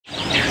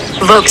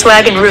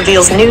Volkswagen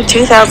reveals new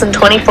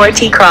 2024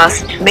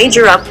 T-Cross,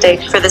 major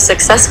update for the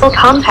successful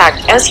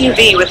compact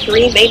SUV with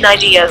three main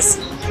ideas.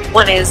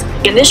 One is,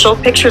 initial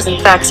pictures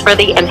and facts for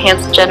the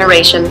enhanced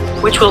generation,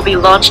 which will be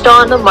launched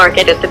on the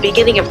market at the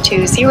beginning of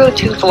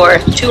 2024.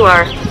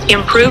 2R,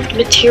 improved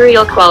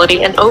material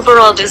quality and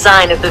overall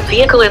design of the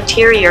vehicle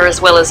interior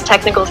as well as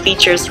technical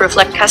features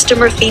reflect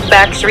customer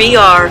feedback.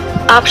 3R,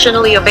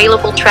 optionally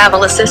available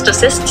travel assist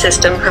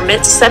system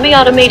permits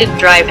semi-automated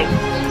driving.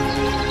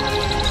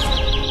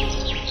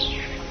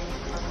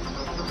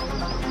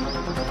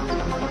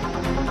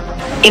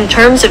 In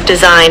terms of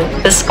design,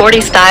 the sporty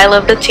style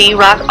of the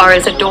T-Roc R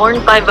is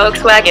adorned by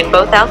Volkswagen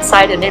both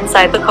outside and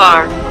inside the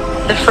car.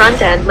 The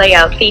front-end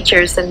layout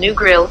features a new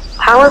grille,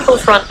 powerful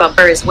front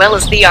bumper as well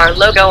as the R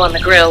logo on the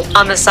grille,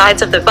 on the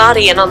sides of the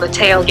body and on the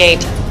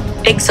tailgate.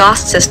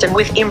 Exhaust system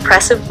with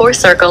impressive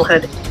four-circle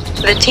hood.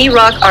 The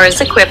T-Roc R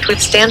is equipped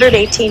with standard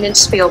 18-inch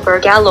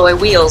Spielberg alloy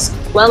wheels,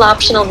 while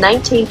optional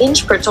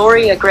 19-inch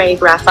Pretoria gray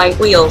graphite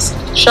wheels,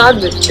 shod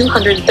with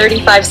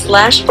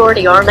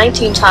 235/40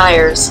 R19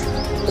 tires.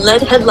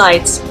 LED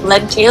headlights,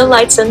 LED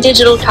taillights and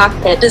digital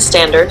cockpit is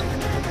standard.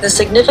 The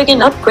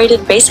significant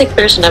upgraded basic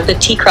version of the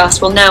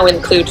T-Cross will now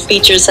include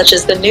features such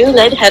as the new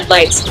LED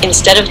headlights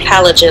instead of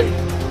halogen.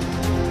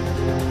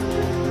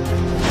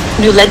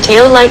 New LED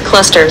taillight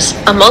clusters,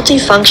 a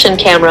multifunction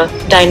camera,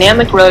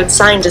 dynamic road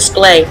sign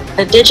display,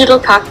 a digital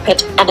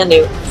cockpit, and a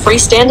new,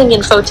 freestanding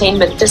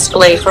infotainment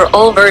display for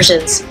all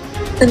versions.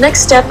 The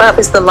next step up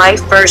is the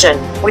Life version,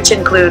 which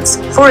includes,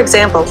 for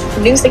example,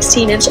 new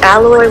 16-inch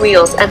alloy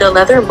wheels and a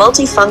leather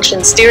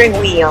multifunction steering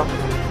wheel.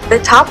 The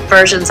top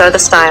versions are the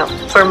Style,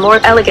 for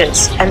more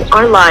elegance, and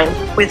R-Line,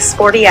 with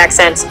sporty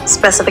accents,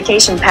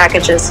 specification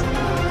packages.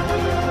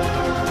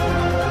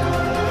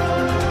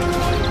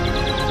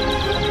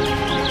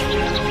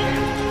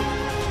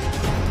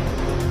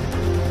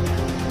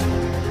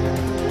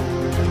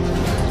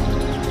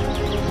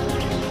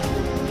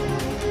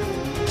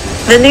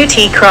 The new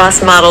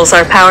T-Cross models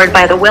are powered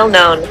by the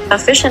well-known,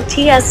 efficient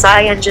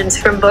TSI engines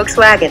from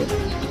Volkswagen.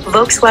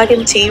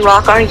 Volkswagen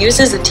T-Rock R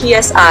uses a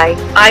TSI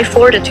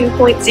i4 to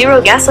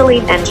 2.0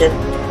 gasoline engine,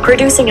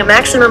 producing a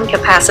maximum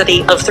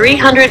capacity of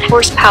 300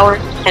 horsepower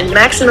and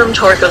maximum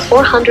torque of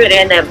 400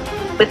 Nm,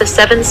 with a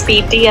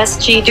 7-speed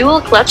DSG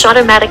dual-clutch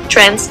automatic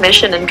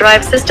transmission and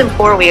drive system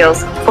 4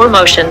 wheels,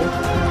 4Motion.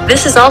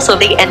 This is also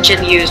the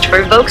engine used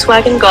for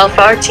Volkswagen Golf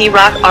R.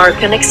 T-Roc R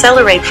can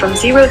accelerate from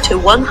 0 to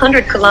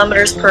 100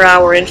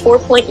 km/h in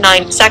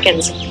 4.9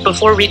 seconds,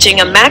 before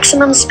reaching a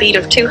maximum speed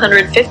of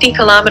 250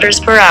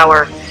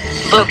 km/h.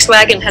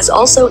 Volkswagen has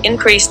also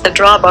increased the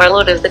drawbar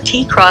load of the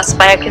T-Cross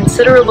by a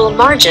considerable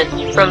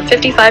margin, from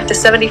 55 to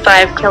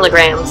 75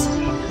 kilograms.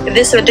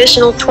 This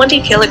additional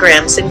 20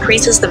 kilograms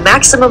increases the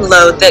maximum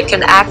load that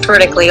can act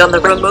vertically on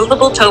the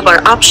removable tow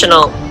bar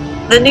optional.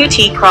 The new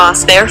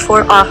T-Cross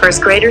therefore offers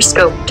greater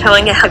scope,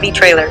 towing a heavy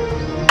trailer.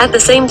 At the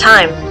same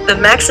time, the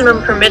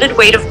maximum permitted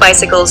weight of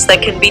bicycles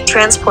that can be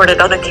transported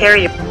on a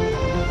carrier.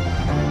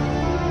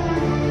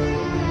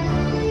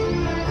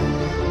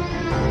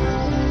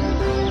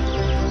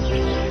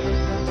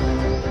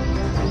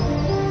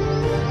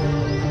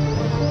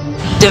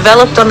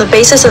 Developed on the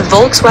basis of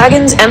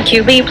Volkswagen's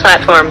MQB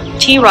platform,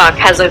 T-Roc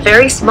has a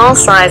very small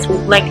size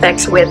with length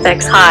x width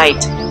x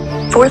height.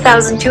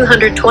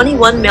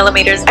 4,221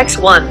 mm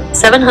x1,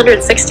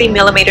 760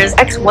 mm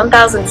x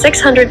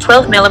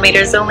 1,612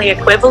 mm only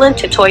equivalent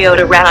to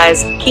Toyota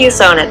Rise, Kia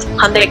Sonet,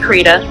 Hyundai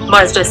Creta,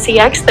 Mazda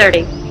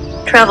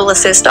CX-30. Travel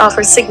Assist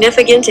offers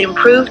significant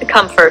improved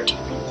comfort.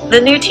 The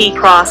new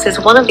T-Cross is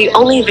one of the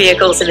only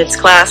vehicles in its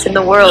class in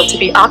the world to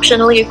be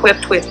optionally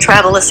equipped with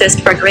Travel Assist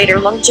for greater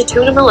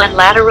longitudinal and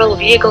lateral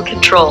vehicle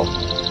control.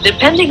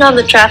 Depending on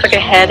the traffic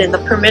ahead and the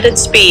permitted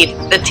speed,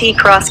 the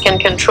T-Cross can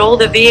control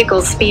the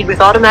vehicle's speed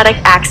with automatic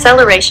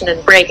acceleration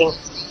and braking.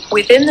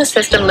 Within the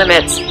system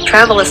limits,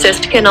 Travel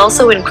Assist can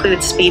also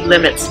include speed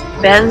limits,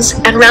 bends,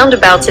 and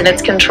roundabouts in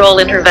its control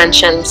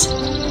interventions.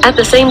 At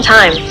the same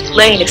time,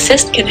 Lane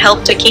Assist can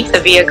help to keep the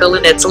vehicle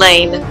in its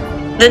lane.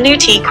 The new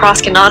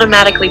T-Cross can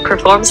automatically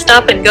perform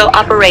stop-and-go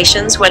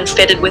operations when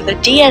fitted with a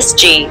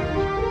DSG.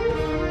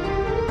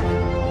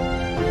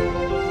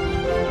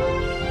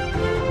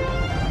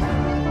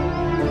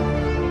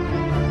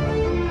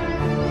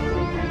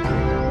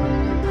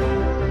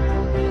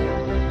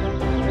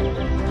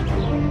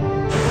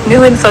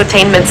 New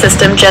infotainment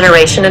system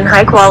generation and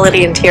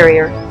high-quality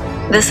interior.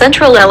 The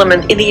central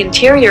element in the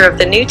interior of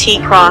the new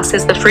T-Cross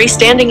is the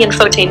freestanding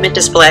infotainment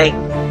display.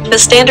 The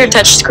standard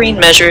touchscreen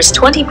measures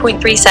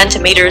 20.3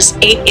 centimeters,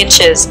 8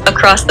 inches,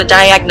 across the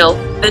diagonal.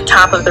 The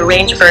top of the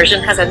range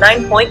version has a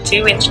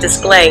 9.2-inch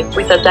display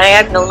with a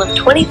diagonal of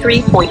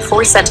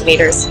 23.4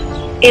 centimeters.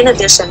 In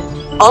addition,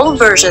 all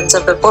versions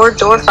of the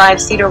four-door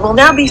 5-seater will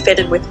now be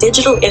fitted with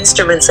digital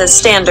instruments as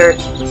standard.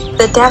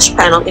 The dash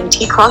panel in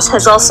T-Cross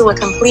has also a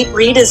complete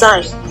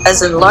redesign.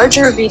 As in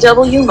larger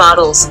VW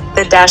models,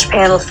 the dash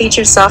panel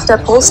features soft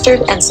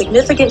upholstered and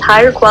significant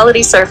higher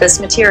quality surface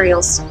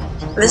materials.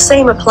 The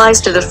same applies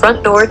to the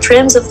front door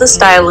trims of the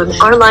style and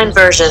R-line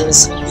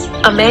versions.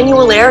 A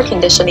manual air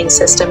conditioning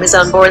system is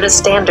on board as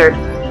standard,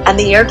 and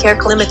the AirCare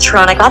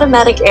Climatronic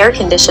automatic air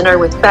conditioner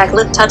with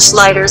backlit touch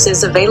sliders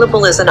is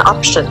available as an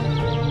option.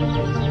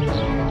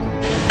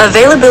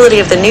 Availability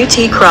of the new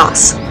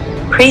T-Cross.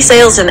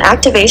 Pre-sales and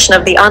activation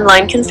of the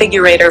online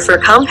configurator for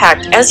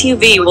compact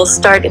SUV will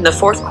start in the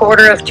fourth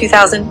quarter of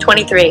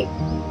 2023.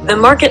 The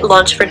market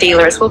launch for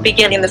dealers will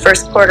begin in the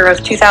first quarter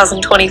of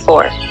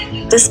 2024.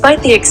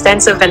 Despite the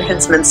extensive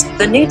enhancements,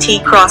 the new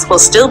T-Cross will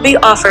still be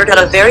offered at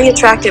a very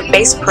attractive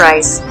base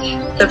price.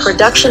 The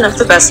production of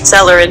the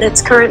bestseller in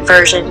its current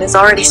version is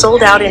already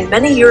sold out in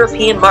many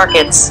European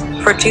markets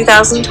for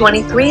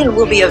 2023 and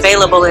will be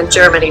available in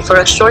Germany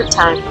for a short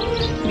time.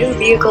 New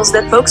vehicles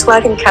that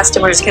Volkswagen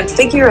customers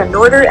configure and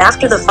order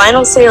after the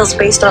final sales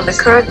based on the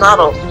current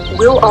model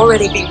will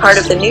already be part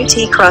of the new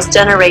T-Cross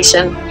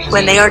generation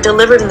when they are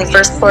delivered in the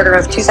first quarter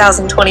of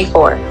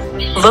 2024.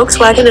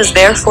 Volkswagen is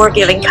therefore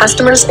giving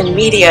customers and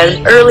media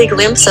an early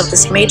glimpse of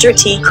this major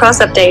T-Cross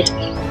update.